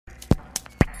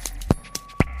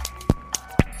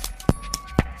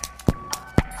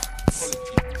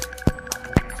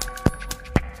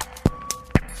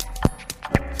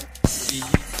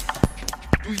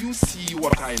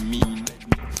I mean?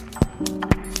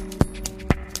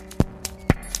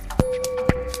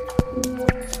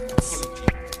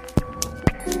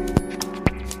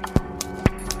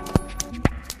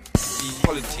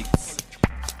 Politics.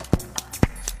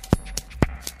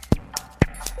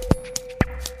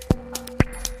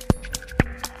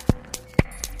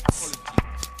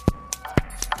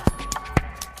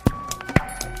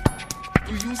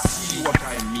 Do you see what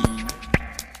I mean?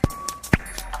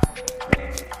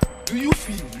 Do you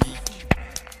feel weak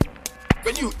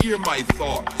when you hear my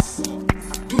thoughts?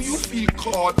 Do you feel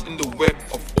caught in the web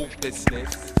of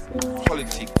hopelessness?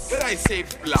 Politics. When I say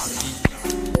black,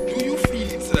 do you feel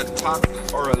it's an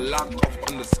attack or a lack of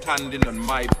understanding on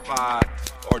my part,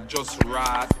 or just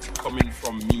wrath coming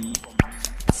from me?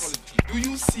 Do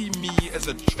you see me as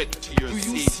a threat to your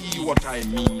safety? Do you see what I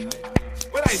mean?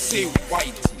 When I say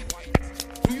whitey,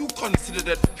 do you consider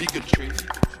that bigotry?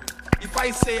 If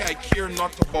I say I care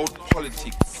not about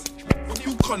politics, would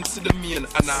you consider me an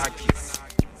anarchist?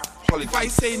 If I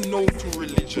say no to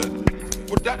religion,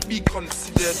 would that be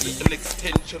considered an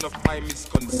extension of my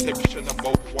misconception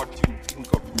about what you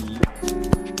think of me?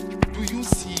 Do you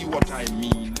see what I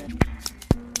mean?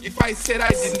 If I said I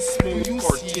didn't smoke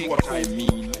or take what I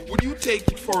mean, would you take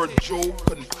it for a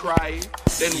joke and cry,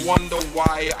 then wonder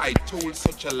why I told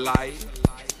such a lie?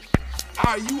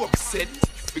 Are you upset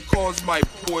because my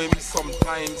poems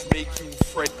sometimes make you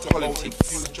fret about the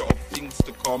future of things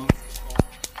to come?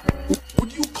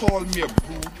 Would you call me a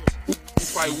brute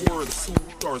if I wore a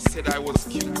suit or said I was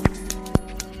cute?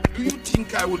 Do you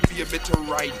think I would be a better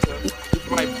writer if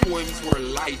my poems were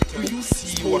lighter? Do you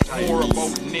see what I more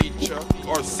about nature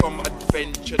or some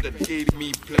adventure that gave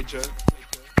me pleasure?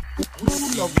 Would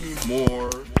you love me more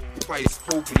if I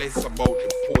spoke less about the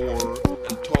poor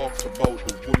and talked about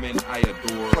the women I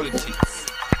adore? Politics.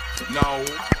 Now,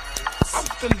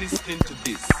 after listening to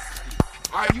this,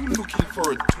 are you looking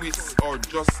for a twist or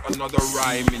just another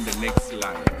rhyme in the next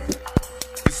line?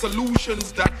 The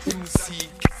solutions that you seek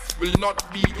will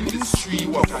not be in the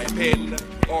stream of a pen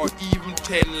or even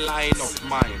 10 lines of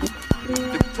mine.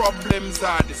 The problems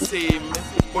are the same,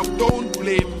 but don't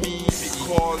blame me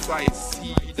because I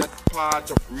see that part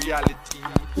of reality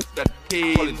that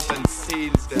pains and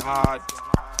stains the heart.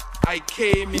 I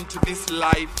came into this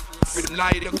life with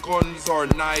neither guns or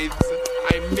knives.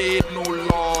 I made no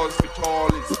laws with all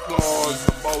its flaws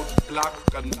about black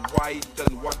and white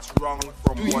and what's wrong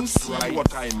from what's right. Do you see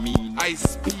what I mean? I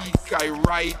speak, I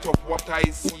write of what I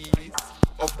see,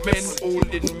 of men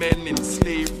holding men in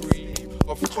slavery,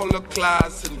 of color,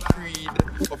 class and creed,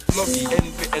 of lust,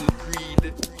 envy and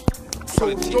greed.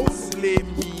 So don't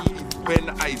blame me if when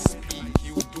I speak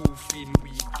you do feel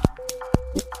weak.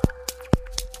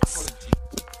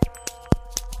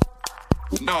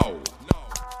 Now,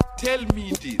 tell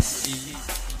me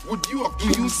this, would you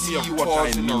accuse me of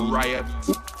causing a riot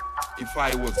if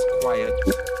I was quiet?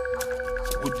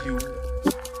 Would you?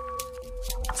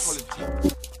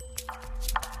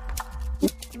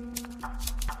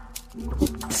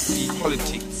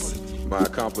 Politics. My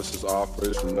accomplice's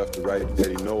offers from left to right,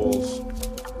 Eddie Knowles.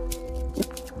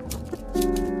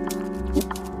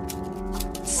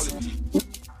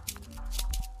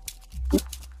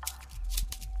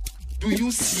 Do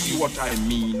you see what I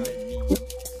mean?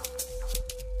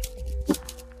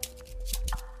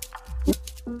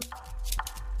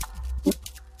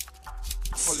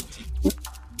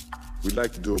 We'd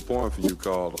like to do a poem for you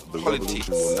called The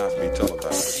Revolution Will Not Be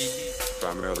Televised,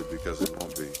 primarily because it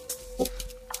won't be.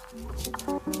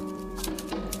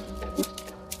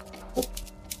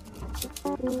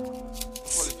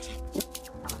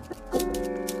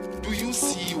 Do you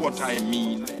see what I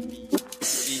mean?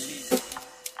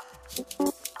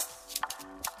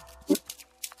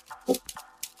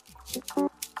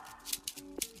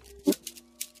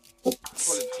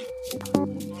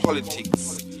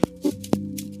 Politics.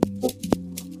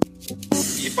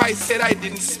 If I said I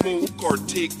didn't smoke or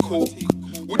take coke,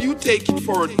 would you take it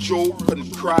for a joke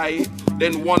and cry,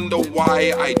 then wonder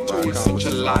why I told such a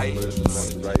lie?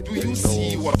 Do you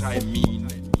see what I mean?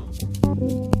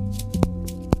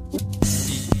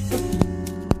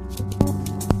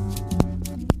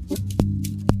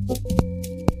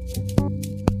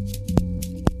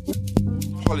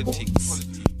 Politics.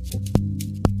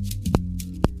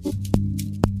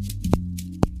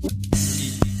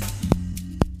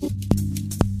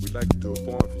 We'd like to do a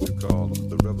poem for you called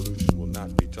The Revolution Will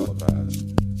Not Be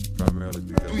Televised, primarily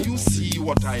because... Do you see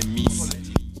what I mean?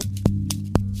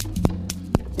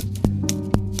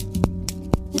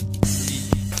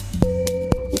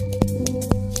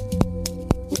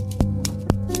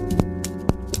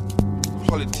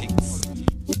 Politics.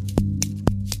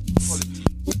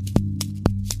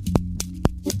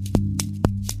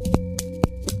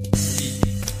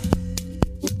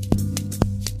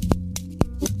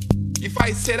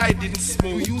 I said I didn't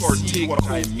smoke or take what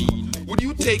I mean, would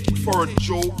you take it for a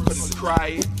joke and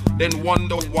cry, then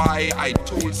wonder why I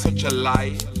told such a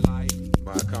lie?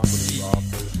 My accomplices are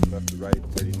first from left to right,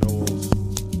 Eddie knows.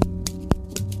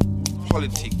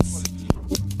 Politics.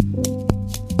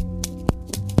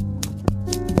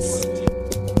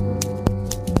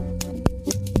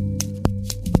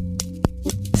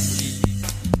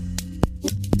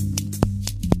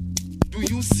 Do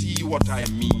you see what I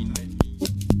mean?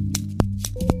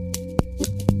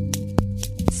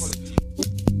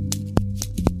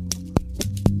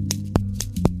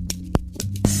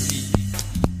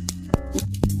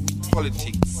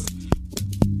 Politics.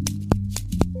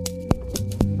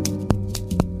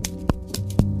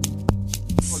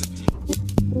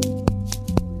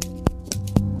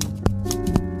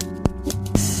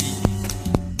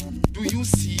 Do you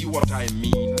see what I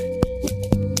mean?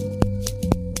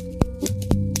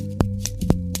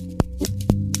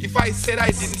 If I said I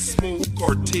didn't smoke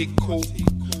or take coke,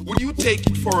 would you take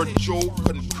it for a joke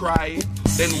and cry,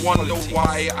 then wonder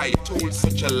why I told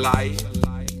such a lie?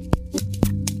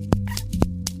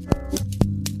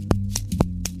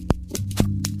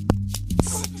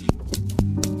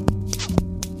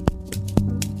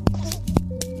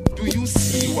 Do you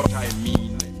see what I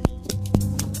mean?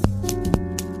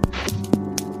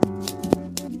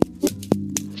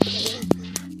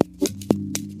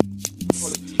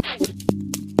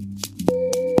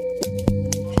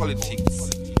 Politics.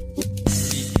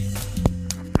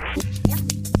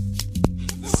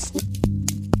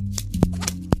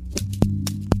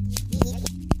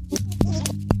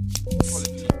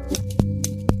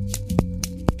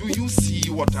 Do you see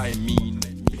what I mean?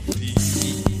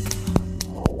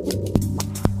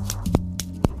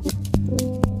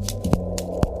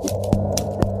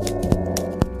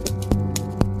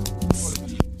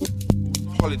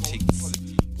 Politics.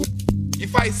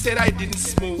 If I said I didn't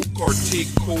smoke or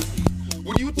take coke,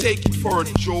 would you take it for a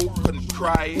joke and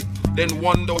cry, then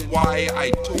wonder why I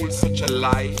told such a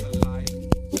lie?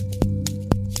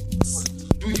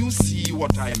 Do you see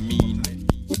what I mean?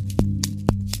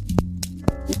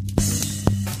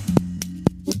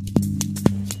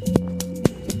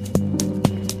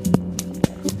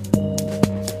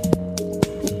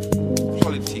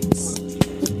 Politics.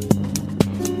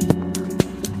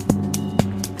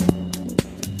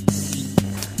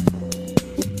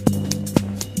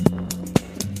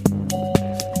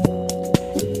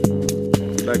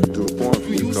 We'd like to do a poem for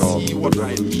Do you you called see The what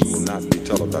I Revolution mean? Will Not Be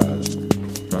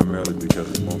Televised, primarily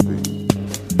because it won't be.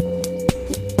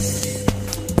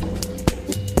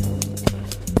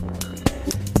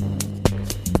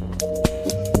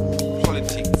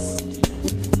 Politics.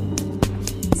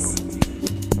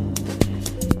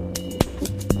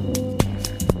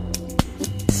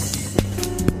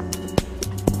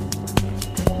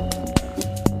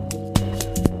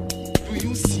 Do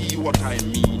you see what I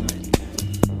mean?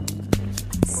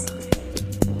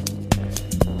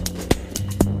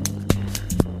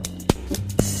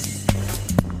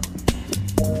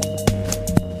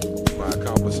 My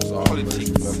accomplices are first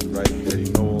Politics. from left to right,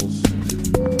 Eddie knows.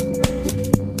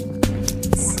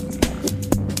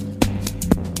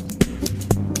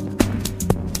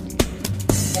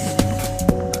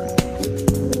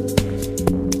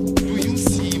 Do you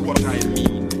see what I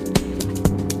mean?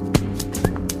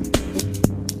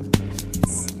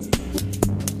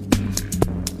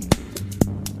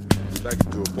 We'd like to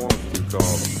do a poem for you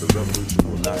called The Revolution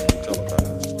Will Not Be Televised.